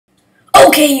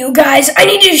Okay, you guys, I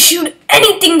need you to shoot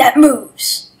anything that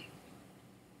moves.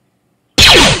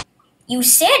 You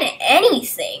said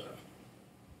anything.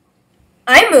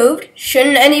 I moved.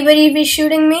 Shouldn't anybody be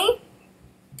shooting me?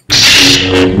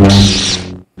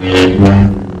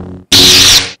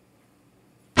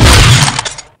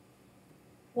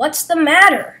 What's the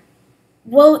matter?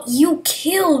 Well, you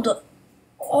killed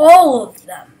all of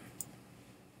them.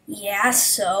 Yeah,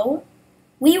 so?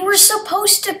 We were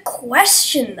supposed to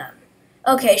question them.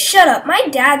 Okay, shut up. My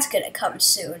dad's gonna come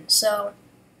soon, so...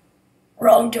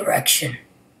 Wrong direction.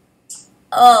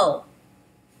 Oh.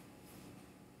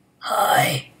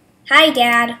 Hi. Hi,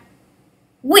 Dad.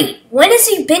 Wait, when has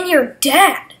he been your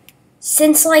dad?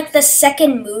 Since, like, the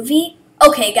second movie?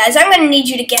 Okay, guys, I'm gonna need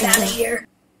you to get out of here.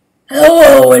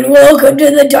 Hello, and welcome to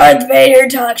the Darth Vader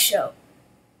talk show.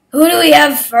 Who do we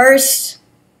have first?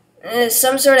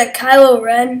 Some sort of Kylo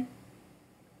Ren?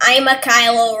 I'm a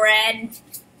Kylo Ren.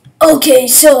 Okay,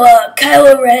 so,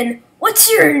 Kylo Ren,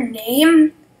 what's your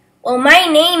name? Well, my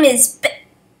name is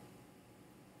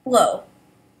Whoa.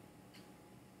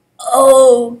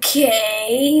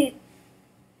 Okay.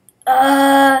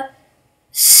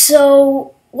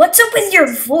 So, what's up with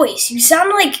your voice? You sound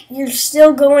like you're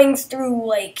still going through,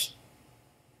 like,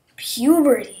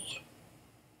 puberty.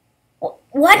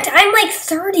 What? I'm like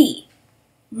 30.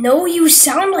 No, you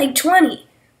sound like 20.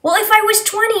 Well, if I was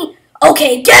 20...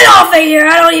 Okay, get off of here!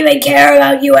 I don't even care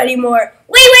about you anymore.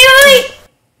 Wait!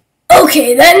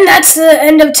 Okay, then that's the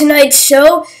end of tonight's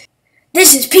show.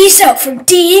 This is Peace Out from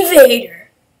D.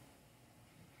 Vader.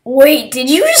 Wait,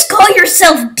 did you just call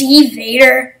yourself D.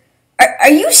 Vader? Are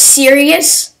you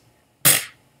serious?